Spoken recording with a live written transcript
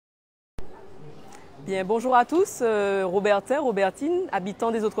Bien, bonjour à tous, Robertin, Robertine,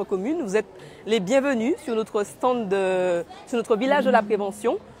 habitants des autres communes. Vous êtes les bienvenus sur notre stand, sur notre village de la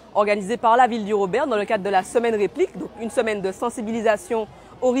prévention, organisé par la ville du Robert dans le cadre de la semaine réplique, donc une semaine de sensibilisation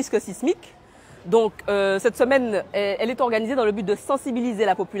au risque sismique. Donc cette semaine, elle est organisée dans le but de sensibiliser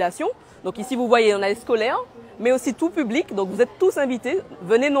la population. Donc ici vous voyez, on a les scolaires, mais aussi tout public. Donc vous êtes tous invités,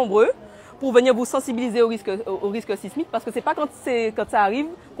 venez nombreux pour venir vous sensibiliser au risque sismique, parce que c'est pas quand ça arrive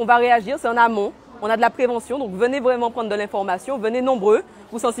qu'on va réagir, c'est en amont. On a de la prévention, donc venez vraiment prendre de l'information, venez nombreux,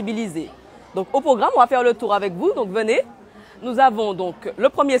 vous sensibiliser. Donc au programme, on va faire le tour avec vous, donc venez. Nous avons donc le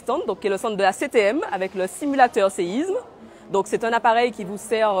premier stand, donc, qui est le stand de la CTM, avec le simulateur séisme. Donc c'est un appareil qui vous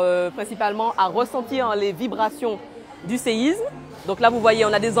sert principalement à ressentir les vibrations du séisme. Donc là vous voyez,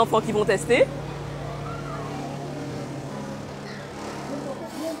 on a des enfants qui vont tester.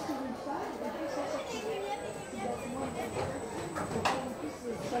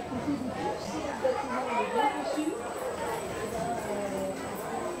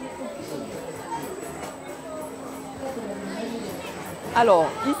 Alors,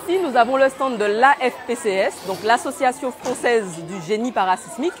 ici, nous avons le stand de l'AFPCS, donc l'Association française du génie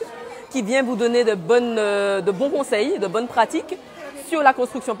parasismique, qui vient vous donner de bons conseils, de bonnes pratiques sur la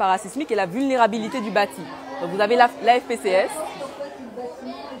construction parasismique et la vulnérabilité du bâti. Donc, vous avez l'AFPCS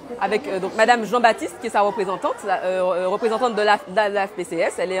avec donc, Madame Jean-Baptiste, qui est sa représentante, représentante de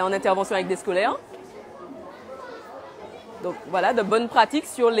l'AFPCS. Elle est en intervention avec des scolaires. Donc voilà, de bonnes pratiques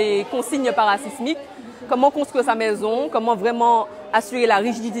sur les consignes parasismiques, comment construire sa maison, comment vraiment assurer la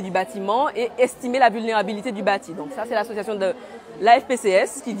rigidité du bâtiment et estimer la vulnérabilité du bâti. Donc ça, c'est l'association de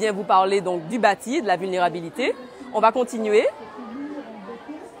l'AFPCS qui vient vous parler donc du bâti et de la vulnérabilité. On va continuer.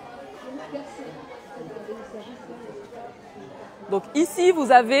 Donc ici,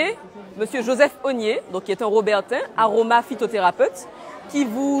 vous avez Monsieur Joseph Ognier, donc qui est un Robertin, aroma-phytothérapeute, qui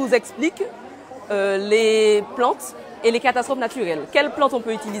vous explique les plantes et les catastrophes naturelles. Quelles plantes on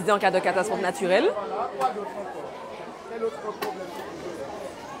peut utiliser en cas de catastrophe naturelle?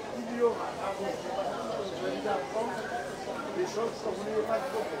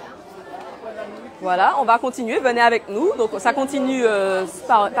 Voilà, on va continuer, venez avec nous. Donc ça continue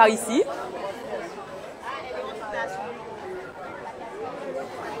par ici.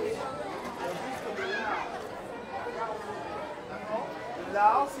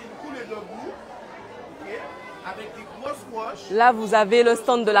 Là, c'est une coulée de boue, avec des grosses roches. Là, vous avez le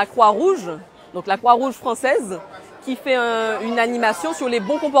stand de la Croix-Rouge, donc la Croix-Rouge française, qui fait une animation sur les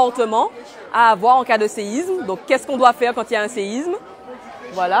bons comportements à avoir en cas de séisme. Donc, qu'est-ce qu'on doit faire quand il y a un séisme?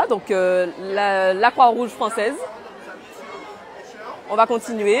 Voilà, donc la Croix-Rouge française. On va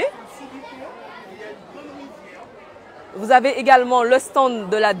continuer. Vous avez également le stand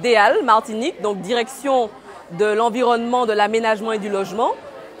de la DEAL Martinique, donc direction de l'environnement, de l'aménagement et du logement,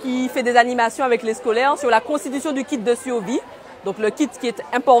 qui fait des animations avec les scolaires sur la constitution du kit de survie. Donc le kit qui est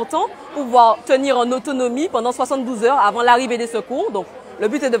important pour pouvoir tenir en autonomie pendant 72 heures avant l'arrivée des secours. Donc le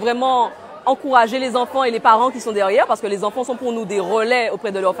but est de vraiment encourager les enfants et les parents qui sont derrière, parce que les enfants sont pour nous des relais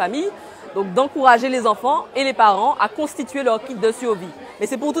auprès de leur famille. Donc d'encourager les enfants et les parents à constituer leur kit de survie. Mais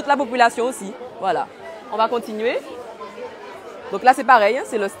c'est pour toute la population aussi. Voilà. On va continuer. Donc là c'est pareil, hein,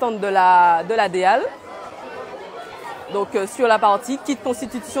 c'est le stand de la DEAL. Donc sur la partie kit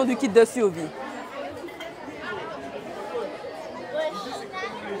constitution du kit de survie.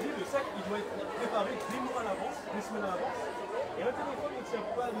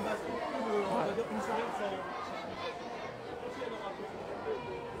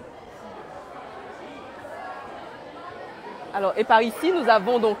 Alors, et par ici, nous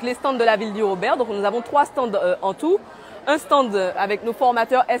avons donc les stands de la ville du Robert. Donc nous avons 3 stands en tout. Un stand avec nos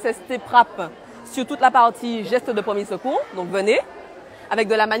formateurs SST PRAP sur toute la partie gestes de premier secours, donc venez, avec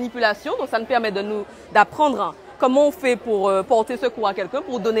de la manipulation, donc ça nous permet d'apprendre comment on fait pour porter secours à quelqu'un,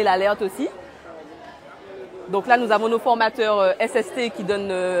 pour donner l'alerte aussi. Donc là, nous avons nos formateurs SST qui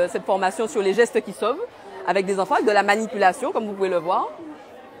donnent cette formation sur les gestes qui sauvent, avec des enfants, avec de la manipulation, comme vous pouvez le voir.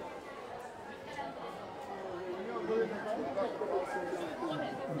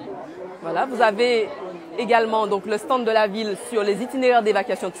 Voilà, vous avez également donc le stand de la ville sur les itinéraires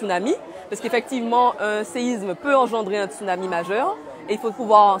d'évacuation de tsunami, parce qu'effectivement, un séisme peut engendrer un tsunami majeur et il faut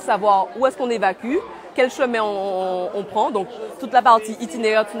pouvoir savoir où est-ce qu'on évacue, quel chemin on prend. Donc, toute la partie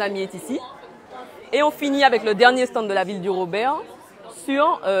itinéraire tsunami est ici. Et on finit avec le dernier stand de la ville du Robert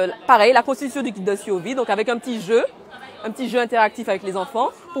sur, pareil, la constitution du kit de survie, donc avec un petit jeu interactif avec les enfants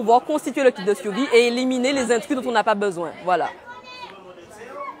pour pouvoir constituer le kit de survie et éliminer les intrus dont on n'a pas besoin. Voilà.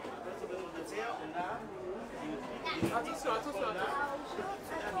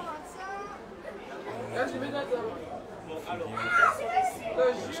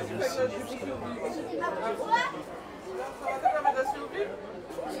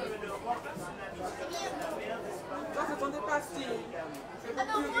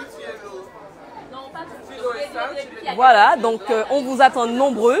 Voilà, donc on vous attend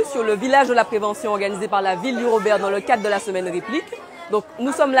nombreux sur le village de la prévention organisé par la ville du Robert dans le cadre de la semaine réplique. Donc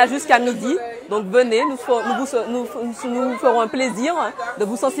nous sommes là jusqu'à midi, donc venez, nous ferons un plaisir de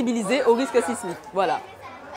vous sensibiliser aux risques sismiques. Voilà.